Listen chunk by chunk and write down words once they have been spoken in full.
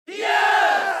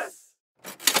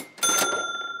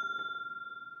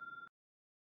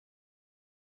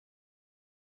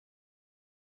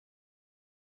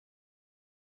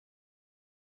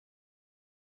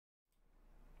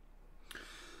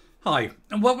Hi,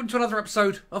 and welcome to another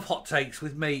episode of Hot Takes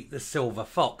with me, the Silver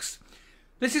Fox.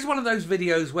 This is one of those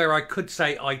videos where I could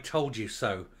say I told you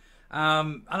so.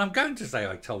 And I'm going to say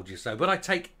I told you so, but I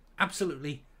take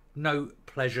absolutely no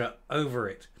pleasure over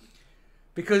it.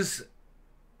 Because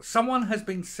someone has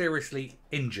been seriously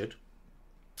injured,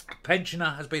 a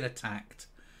pensioner has been attacked,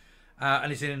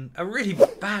 and is in a really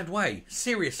bad way,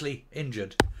 seriously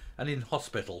injured and in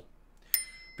hospital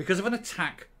because of an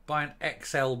attack by an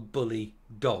XL bully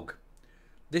dog.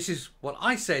 This is what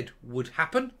I said would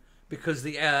happen because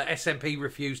the SNP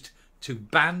refused to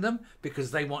ban them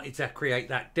because they wanted to create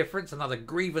that difference, another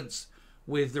grievance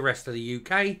with the rest of the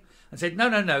UK, and said, no,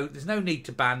 there's no need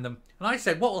to ban them. And I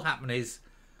said, what will happen is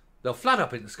they'll flood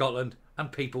up into Scotland and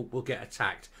people will get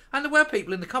attacked. And there were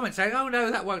people in the comments saying, oh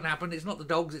no, that won't happen. It's not the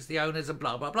dogs, it's the owners and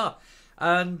blah, blah, blah.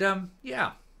 And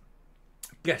yeah,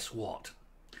 guess what?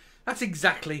 That's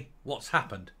exactly what's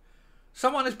happened.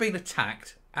 Someone has been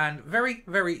attacked and very,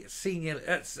 very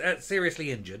seriously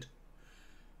injured,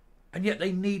 and yet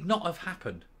they need not have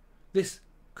happened. It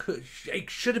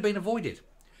should have been avoided.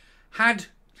 Had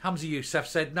Humza Yousaf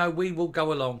said, no, we will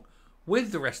go along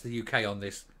with the rest of the UK on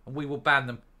this and we will ban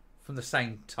them from the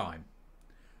same time,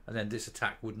 and then this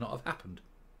attack would not have happened.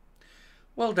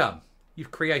 Well done.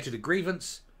 You've created a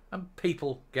grievance and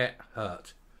people get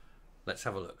hurt. Let's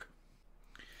have a look.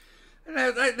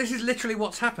 This is literally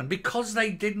what's happened because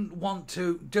they didn't want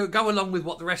to go along with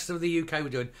what the rest of the UK were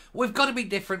doing. We've got to be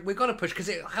different. We've got to push because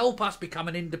it'll help us become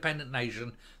an independent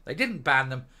nation. They didn't ban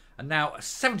them, and now a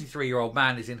 73-year-old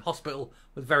man is in hospital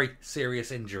with very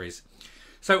serious injuries.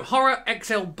 So horror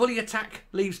XL bully attack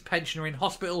leaves pensioner in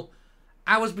hospital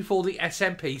hours before the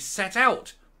SNP set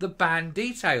out the ban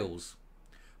details.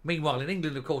 Meanwhile, in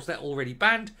England, of course, they're already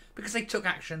banned because they took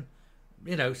action,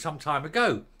 some time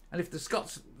ago. And if the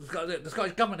Scottish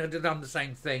government had done the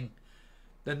same thing,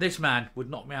 then this man would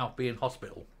not now be in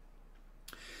hospital.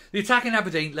 The attack in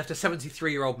Aberdeen left a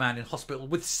 73-year-old man in hospital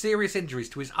with serious injuries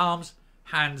to his arms,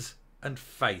 hands and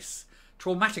face.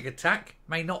 Traumatic attack,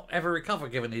 may not ever recover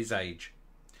given his age.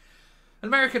 An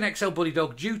American XL bully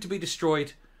dog due to be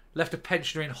destroyed left a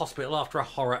pensioner in hospital after a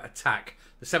horror attack.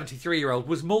 The 73-year-old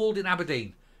was mauled in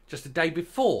Aberdeen just a day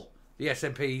before the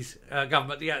SNP's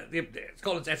government, the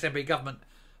Scotland's SNP government,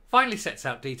 finally sets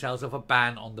out details of a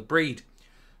ban on the breed.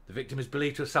 The victim is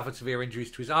believed to have suffered severe injuries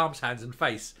to his arms, hands and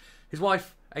face. His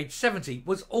wife, aged 70,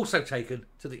 was also taken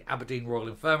to the Aberdeen Royal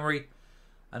Infirmary,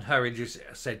 and her injuries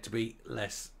are said to be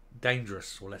less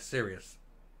dangerous or less serious.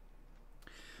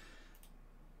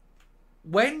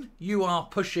 When you are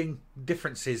pushing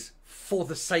differences for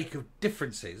the sake of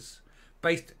differences,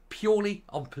 based purely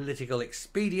on political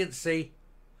expediency,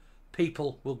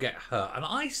 people will get hurt. And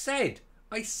I said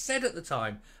at the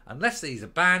time, unless these are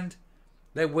banned,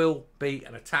 there will be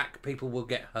an attack, people will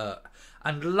get hurt.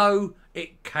 And lo,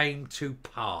 it came to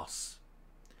pass.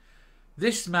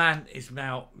 This man is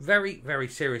now very, very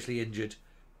seriously injured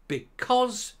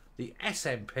because the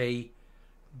SNP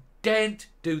daren't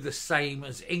do the same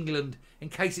as England in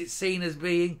case it's seen as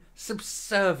being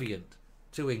subservient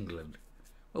to England.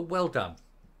 Well done.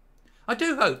 I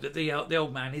do hope that the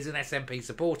old man is an SNP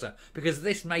supporter because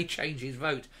this may change his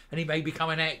vote and he may become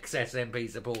an ex-SNP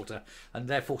supporter and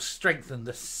therefore strengthen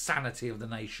the sanity of the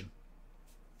nation.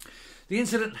 The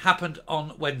incident happened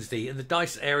on Wednesday in the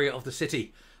Dice area of the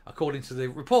city, according to the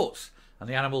reports, and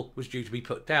the animal was due to be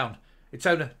put down. Its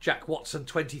owner, Jack Watson,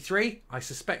 23, I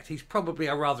suspect he's probably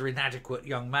a rather inadequate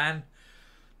young man,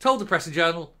 told the Press and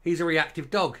Journal he's a reactive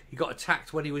dog. He got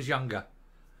attacked when he was younger,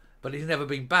 but he's never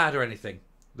been bad or anything.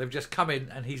 They've just come in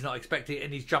and he's not expecting it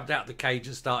and he's jumped out of the cage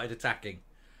and started attacking.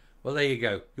 Well, there you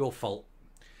go. Your fault.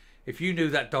 If you knew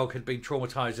that dog had been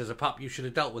traumatised as a pup, you should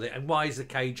have dealt with it. And why is the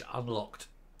cage unlocked?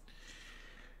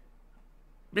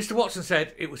 Mr. Watson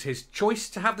said it was his choice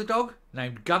to have the dog,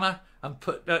 named Gunner, and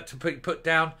put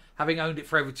down, having owned it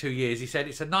for over 2 years. He said,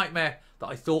 it's a nightmare that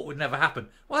I thought would never happen.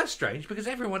 Well, that's strange because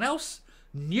everyone else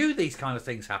knew these kind of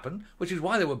things happened, which is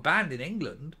why they were banned in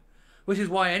England. Which is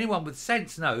why anyone with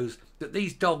sense knows that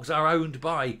these dogs are owned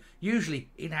by usually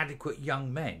inadequate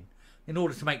young men in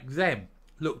order to make them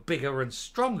look bigger and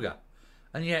stronger.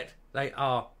 And yet they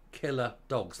are killer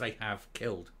dogs. They have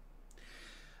killed.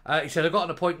 He said, I got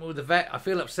an appointment with the vet. I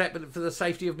feel upset, but for the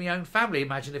safety of my own family.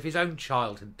 Imagine if his own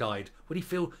child had died. Would he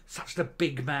feel such a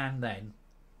big man then?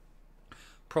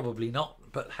 Probably not.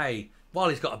 But hey, while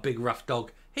he's got a big rough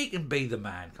dog, he can be the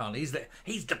man, can't he?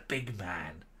 He's the big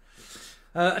man.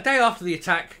 A day after the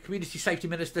attack, Community Safety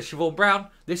Minister Siobhan Brown,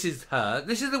 this is her.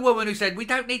 This is the woman who said, we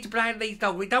don't need to ban these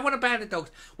dogs. We don't want to ban the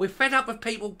dogs. We're fed up with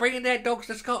people bringing their dogs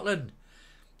to Scotland.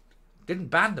 Didn't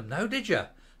ban them, no, did you?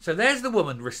 So there's the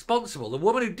woman responsible, the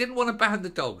woman who didn't want to ban the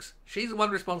dogs. She's the one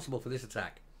responsible for this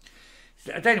attack.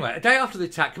 Anyway, a day after the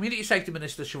attack, Community Safety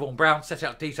Minister Siobhan Brown set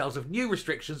out details of new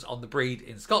restrictions on the breed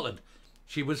in Scotland.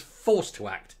 She was forced to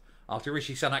act after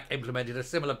Rishi Sunak implemented a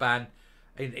similar ban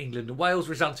in England and Wales,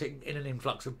 resulting in an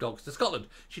influx of dogs to Scotland.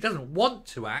 She doesn't want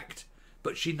to act,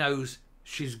 but she knows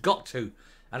she's got to,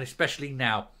 and especially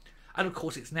now. And of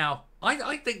course it's now.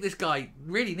 I think this guy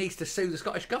really needs to sue the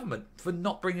Scottish Government for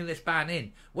not bringing this ban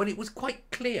in when it was quite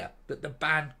clear that the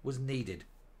ban was needed.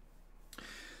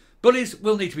 Bullies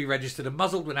will need to be registered and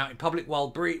muzzled when out in public while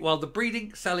the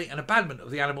breeding, selling and abandonment of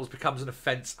the animals becomes an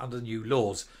offence under the new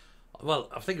laws.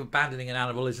 Well, I think abandoning an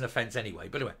animal is an offence anyway.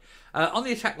 But anyway, on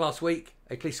the attack last week,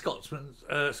 a Police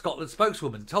Scotland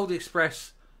spokeswoman told the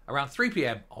Express around 3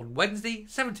 p.m. on Wednesday,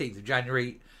 17th of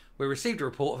January, we received a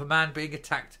report of a man being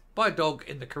attacked by a dog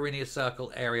in the Corinia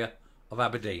Circle area of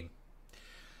Aberdeen.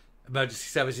 Emergency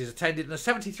services attended and a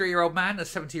 73-year-old man and a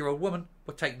 70-year-old woman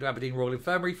were taken to Aberdeen Royal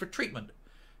Infirmary for treatment.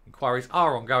 Inquiries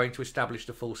are ongoing to establish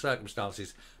the full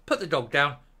circumstances. Put the dog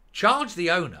down, charge the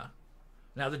owner.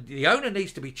 Now, the owner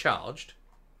needs to be charged,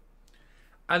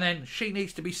 and then she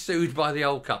needs to be sued by the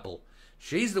old couple.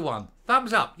 She's the one.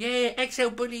 Thumbs up. Yeah, XL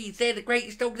Bullies, they're the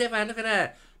greatest dogs ever. Look at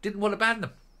her. Didn't want to ban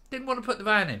them. Didn't want to put the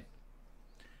ban in.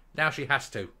 Now she has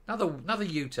to. Another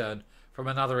U-turn from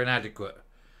another inadequate.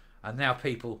 And now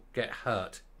people get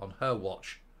hurt on her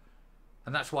watch.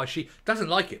 And that's why she doesn't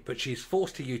like it, but she's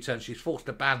forced to U-turn. She's forced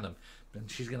to ban them. And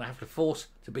she's going to have to force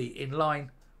to be in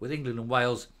line with England and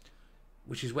Wales,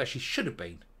 which is where she should have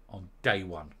been on day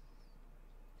one.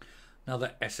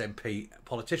 Another SNP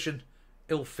politician,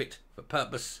 ill fit for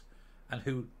purpose, and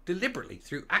who deliberately,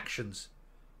 through actions,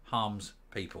 harms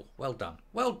people. Well done.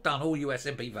 Well done, all you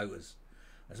SNP voters.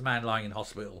 There's a man lying in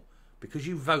hospital because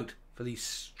you vote for these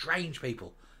strange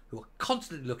people who are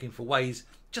constantly looking for ways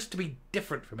just to be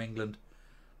different from England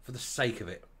for the sake of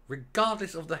it,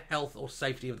 regardless of the health or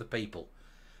safety of the people.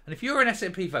 And if you're an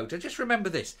SNP voter, just remember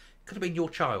this. It could have been your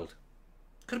child.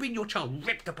 Could have been your child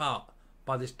ripped apart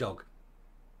by this dog.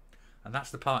 And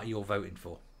that's the party you're voting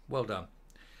for. Well done.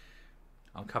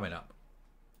 I'm coming up.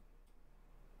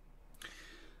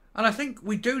 And I think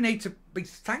we do need to be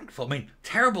thankful. I mean,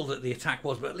 terrible that the attack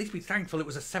was, but at least be thankful it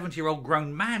was a 70-year-old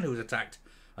grown man who was attacked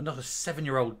and not a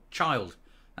 7-year-old child.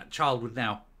 That child would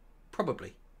now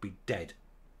probably be dead.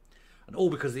 And all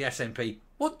because the SNP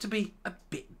want to be a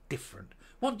bit different.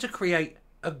 Want to create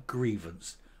a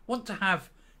grievance. Want to have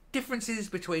differences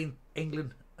between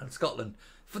England and Scotland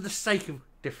for the sake of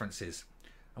differences.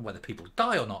 And whether people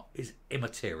die or not is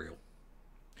immaterial.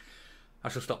 I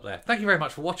shall stop there. Thank you very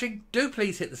much for watching. Do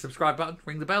please hit the subscribe button,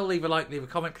 ring the bell, leave a like, leave a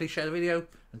comment, please share the video.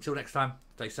 Until next time,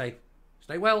 stay safe,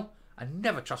 stay well, and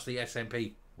never trust the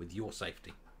SNP with your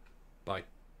safety. Bye.